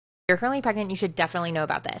you're currently pregnant, you should definitely know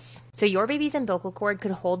about this. So your baby's umbilical cord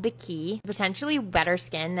could hold the key, potentially better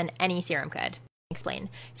skin than any serum could. Explain.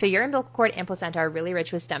 So your umbilical cord and placenta are really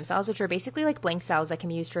rich with stem cells, which are basically like blank cells that can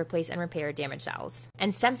be used to replace and repair damaged cells.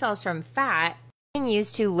 And stem cells from fat being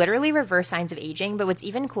used to literally reverse signs of aging, but what's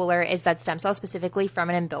even cooler is that stem cells specifically from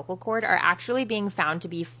an umbilical cord are actually being found to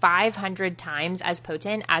be 500 times as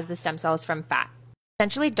potent as the stem cells from fat.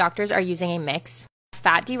 Essentially, doctors are using a mix of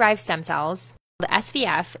fat-derived stem cells, the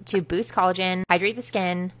SVF, to boost collagen, hydrate the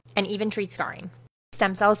skin, and even treat scarring.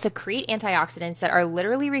 Stem cells secrete antioxidants that are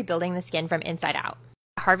literally rebuilding the skin from inside out.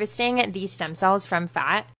 Harvesting these stem cells from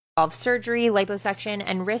fat involves surgery, liposuction,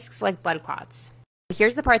 and risks like blood clots.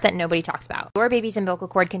 Here's the part that nobody talks about. Your baby's umbilical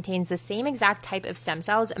cord contains the same exact type of stem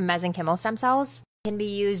cells, mesenchymal stem cells, can be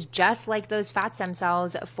used just like those fat stem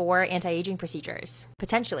cells for anti-aging procedures,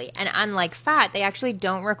 potentially. And unlike fat, they actually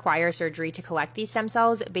don't require surgery to collect these stem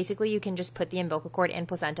cells. Basically, you can just put the umbilical cord and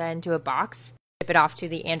placenta into a box, ship it off to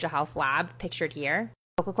the Anja Health lab, pictured here.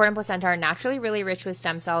 Umbilical cord and placenta are naturally really rich with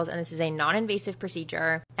stem cells, and this is a non-invasive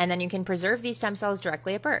procedure. And then you can preserve these stem cells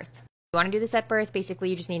directly at birth. You want to do this at birth, basically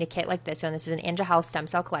you just need a kit like this one. This is an Anja Health stem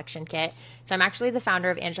cell collection kit. So I'm actually the founder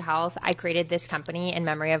of Anja Health. I created this company in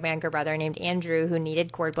memory of my younger brother named Andrew, who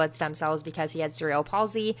needed cord blood stem cells because he had cerebral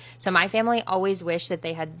palsy. So my family always wished that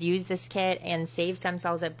they had used this kit and saved stem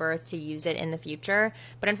cells at birth to use it in the future.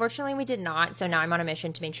 But unfortunately we did not. So now I'm on a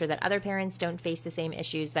mission to make sure that other parents don't face the same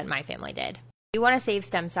issues that my family did. If you want to save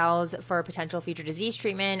stem cells for potential future disease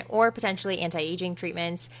treatment or potentially anti-aging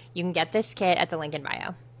treatments, you can get this kit at the link in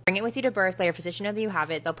bio. Bring it with you to birth, let your physician know that you have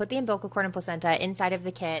it. They'll put the umbilical cord and placenta inside of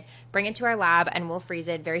the kit, bring it to our lab, and we'll freeze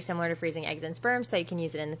it, very similar to freezing eggs and sperm, so that you can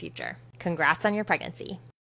use it in the future. Congrats on your pregnancy.